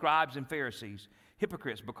to you, scribes and Pharisees,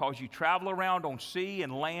 hypocrites, because you travel around on sea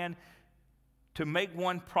and land to make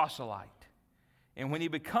one proselyte. And when he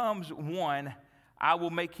becomes one, I will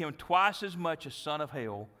make him twice as much a son of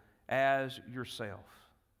hell as yourself.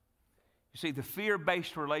 You see, the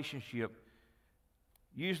fear-based relationship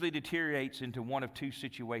usually deteriorates into one of two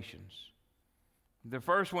situations. The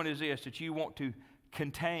first one is this, that you want to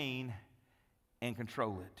contain and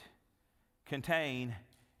control it. Contain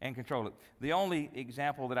and control it. The only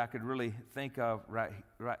example that I could really think of right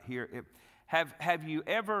here, have you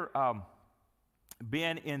ever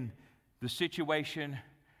been in the situation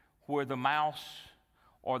where the mouse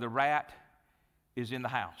or the rat is in the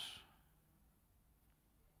house?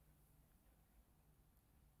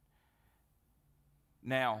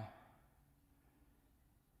 Now,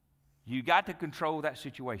 you got to control that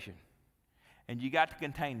situation, and you got to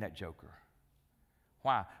contain that joker.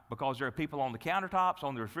 Why? Because there are people on the countertops,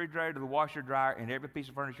 on the refrigerator, the washer, dryer, and every piece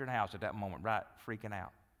of furniture in the house at that moment, right, freaking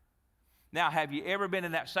out. Now, have you ever been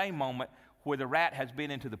in that same moment where the rat has been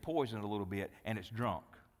into the poison a little bit and it's drunk?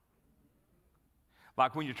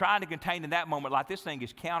 Like when you're trying to contain in that moment, like this thing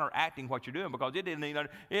is counteracting what you're doing because it didn't even,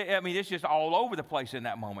 it's just all over the place in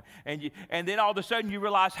that moment. And then all of a sudden you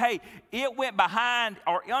realize, hey, it went behind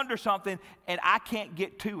or under something and I can't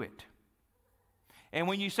get to it. And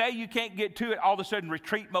when you say you can't get to it, all of a sudden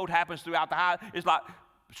retreat mode happens throughout the house. It's like,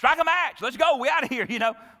 strike a match. Let's go. We out of here.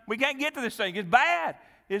 We can't get to this thing. It's bad.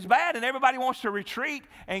 It's bad. And everybody wants to retreat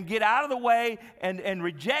and get out of the way and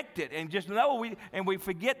reject it and just know we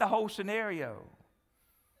forget the whole scenario.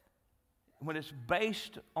 When it's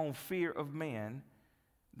based on fear of men,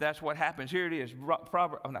 that's what happens. Here it is.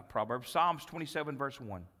 Psalms 27, verse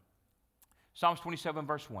 1. Psalms 27,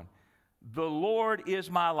 verse 1. The Lord is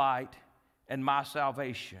my light and my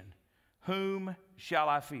salvation. Whom shall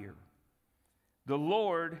I fear? The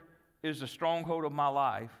Lord is the stronghold of my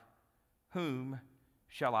life. Whom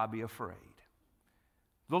shall I be afraid?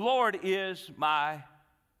 The Lord is my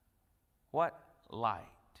what? Light.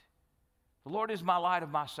 The Lord is my light of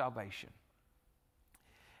my salvation.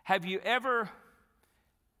 Have you ever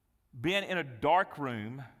been in a dark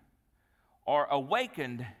room or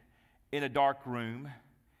awakened in a dark room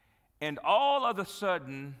and all of a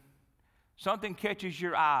sudden something catches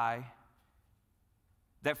your eye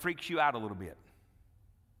that freaks you out a little bit?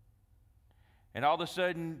 And all of a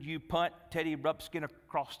sudden, you punt Teddy Ruxpin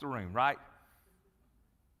across the room, right?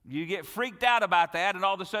 You get freaked out about that, and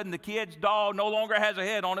all of a sudden, the kid's doll no longer has a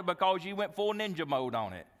head on it because you went full ninja mode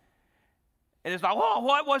on it. And it's like, oh,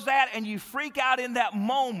 what was that? And you freak out in that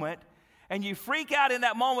moment, and you freak out in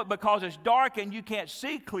that moment because it's dark and you can't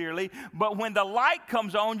see clearly. But when the light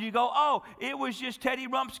comes on, you go, oh, it was just Teddy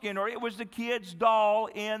Ruxpin, or it was the kid's doll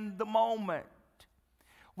in the moment.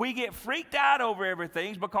 We get freaked out over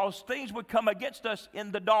everything because things would come against us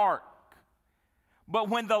in the dark. But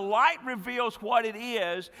when the light reveals what it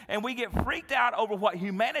is, and we get freaked out over what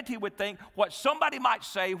humanity would think, what somebody might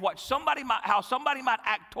say, how somebody might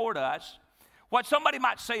act toward us, what somebody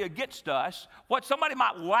might say against us, what somebody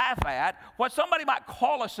might laugh at, what somebody might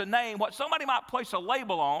call us a name, what somebody might place a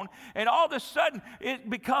label on, and all of a sudden it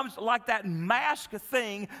becomes like that mask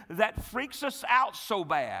thing that freaks us out so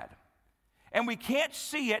bad. And we can't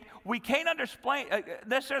see it, we can't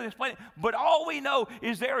necessarily explain it, but all we know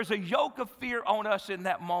is there is a yoke of fear on us in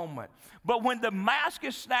that moment. But when the mask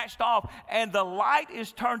is snatched off and the light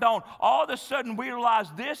is turned on, all of a sudden we realize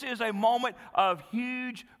this is a moment of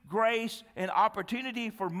huge grace and opportunity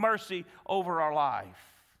for mercy over our life.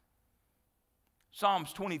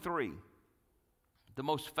 Psalms 23, the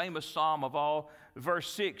most famous psalm of all,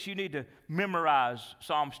 verse 6. You need to memorize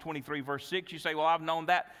Psalms 23, verse 6. You say, well, I've known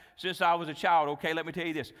that since I was a child. Okay, let me tell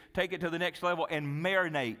you this. Take it to the next level and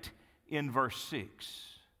marinate in verse 6.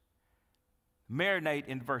 Marinate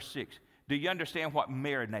in verse 6. Do you understand what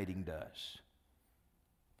marinating does?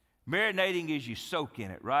 Marinating is you soak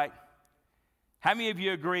in it, right? How many of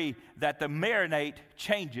you agree that the marinate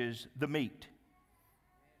changes the meat?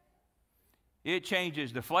 It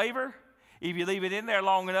changes the flavor. If you leave it in there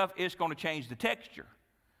long enough, it's going to change the texture.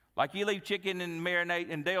 Like you leave chicken and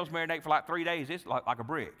marinate and Dale's marinate for like 3 days, it's like a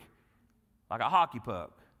brick, like a hockey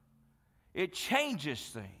puck. It changes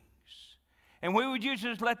things. And we would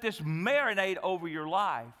usually just let this marinate over your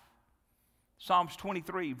life. Psalms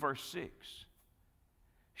 23, verse 6.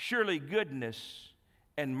 Surely goodness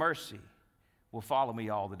and mercy will follow me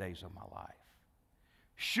all the days of my life.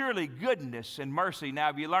 Surely goodness and mercy.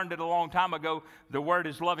 Now, if you learned it a long time ago, the word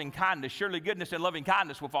is loving kindness. Surely goodness and loving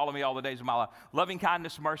kindness will follow me all the days of my life. Loving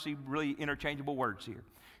kindness, mercy, really interchangeable words here.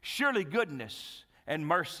 Surely goodness and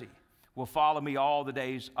mercy will follow me all the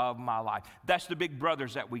days of my life. That's the big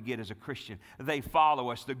brothers that we get as a Christian. They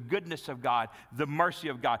follow us, the goodness of God, the mercy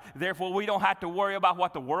of God. Therefore, we don't have to worry about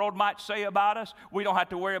what the world might say about us. We don't have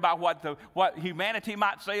to worry about what humanity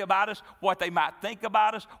might say about us, what they might think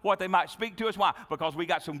about us, what they might speak to us. Why? Because we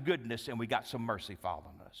got some goodness and we got some mercy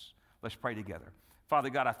following us. Let's pray together. Father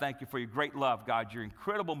God, I thank you for your great love, God, your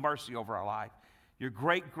incredible mercy over our life, your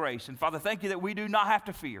great grace. And Father, thank you that we do not have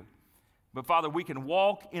to fear. But, Father, we can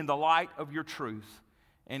walk in the light of your truth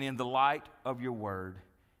and in the light of your word.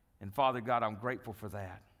 And, Father God, I'm grateful for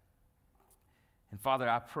that. And, Father,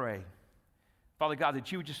 I pray, Father God,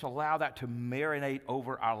 that you would just allow that to marinate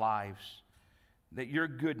over our lives, that your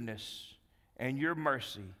goodness and your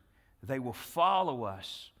mercy, they will follow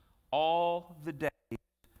us all the days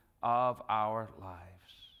of our lives.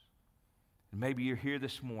 And maybe you're here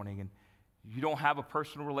this morning and you don't have a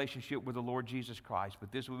personal relationship with the Lord Jesus Christ,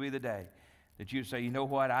 but this will be the day that you say, you know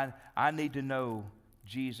what, I need to know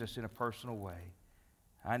Jesus in a personal way.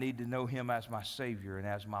 I need to know him as my Savior and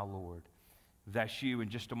as my Lord. If that's you, in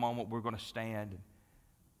just a moment we're going to stand and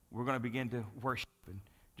we're going to begin to worship and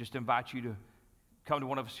just invite you to come to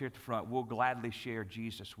one of us here at the front. We'll gladly share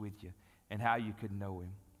Jesus with you and how you could know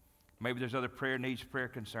him. Maybe there's other prayer needs, prayer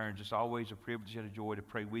concerns. It's always a privilege and a joy to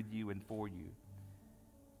pray with you and for you.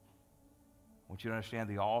 I want you to understand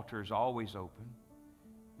the altar is always open.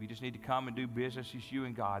 If you just need to come and do business, it's you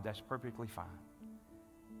and God, that's perfectly fine.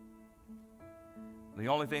 The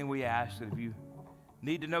only thing we ask that if you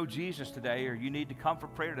need to know Jesus today or you need to come for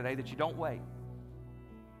prayer today, that you don't wait.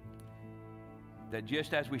 That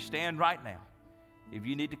just as we stand right now, if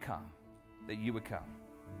you need to come, that you would come.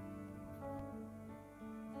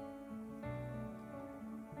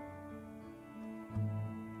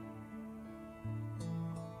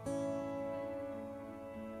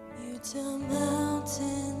 You tell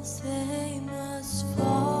mountains they must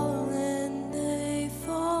fall and they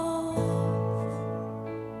fall.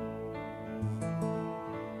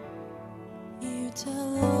 You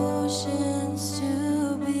tell oceans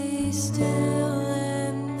to be still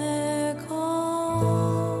and they're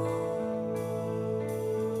calm.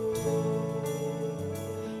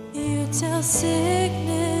 You tell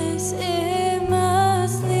sickness it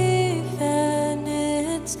must leave and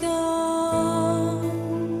it's gone.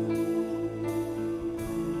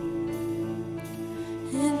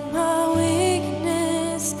 In my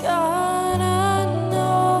weakness, God, I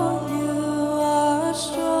know you are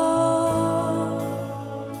strong.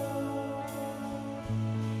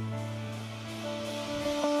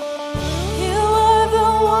 You are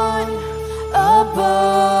the one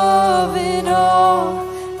above it all.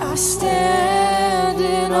 I stand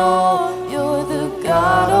in awe. You're the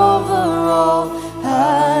God over all.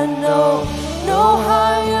 I know no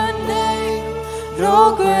higher name,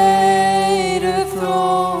 no greater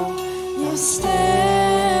throne. You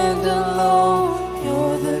stand alone.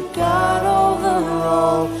 You're the God over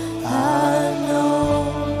all. I know.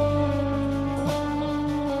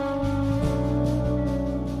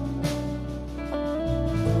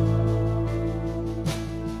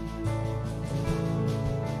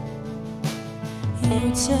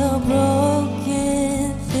 You tell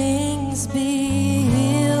broken things be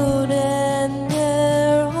healed and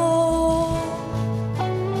they're whole.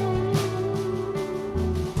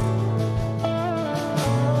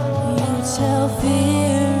 You tell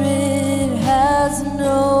fear it has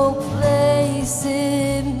no place,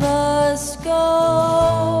 it must go.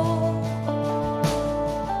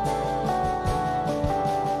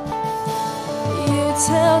 You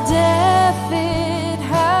tell death it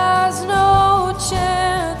has no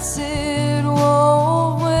chance, it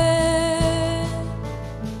won't win.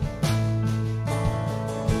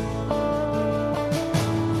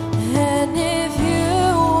 And if you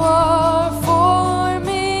are for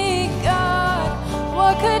me, God,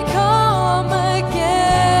 what could come against?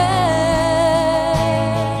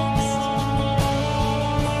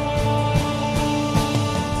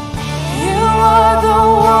 You are the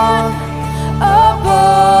one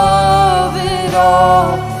above it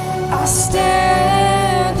all. I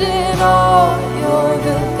stand in awe. You're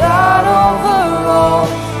the God over all.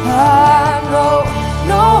 I know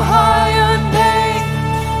no higher name,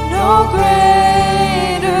 no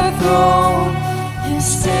greater throne. You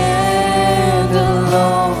stand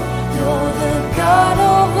alone. You're the God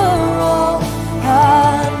over all. I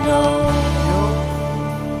know.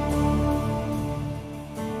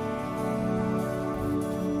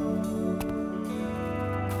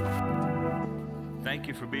 Thank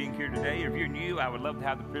you for being here today. If you're new, I would love to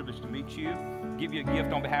have the privilege to meet you, give you a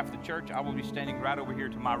gift on behalf of the church. I will be standing right over here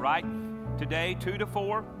to my right. Today, 2 to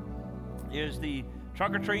 4, is the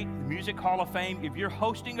Trunk or Treat Music Hall of Fame. If you're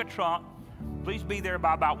hosting a trunk, please be there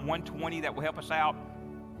by about 1:20. That will help us out.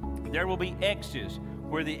 There will be X's.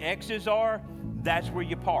 Where the X's are, that's where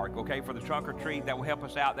you park, okay, for the Trunk or Treat. That will help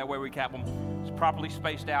us out. That way we can have them properly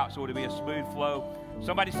spaced out so it'll be a smooth flow.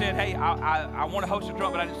 Somebody said, hey, I want to host a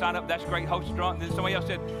trunk, but I didn't sign up. That's great, host a trunk. And then somebody else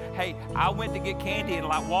said, hey, I went to get candy, and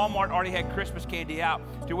like Walmart already had Christmas candy out.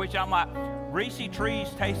 To which I'm like, Reese trees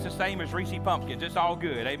taste the same as Reese pumpkins. It's all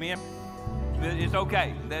good, amen? It's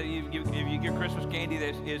okay. If you get Christmas candy,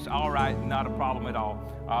 it's all right, not a problem at all.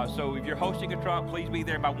 So if you're hosting a trunk, please be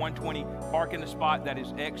there by 1:20. Park in the spot that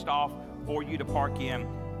is X'd off for you to park in.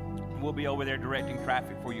 We'll be over there directing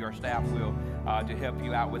traffic for you. Our staff will to help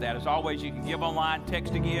you out with that. As always, you can give online,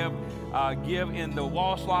 text to give in the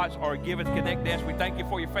wall slots, or give at the Connect desk. We thank you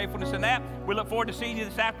for your faithfulness in that. We look forward to seeing you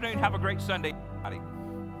this afternoon. Have a great Sunday.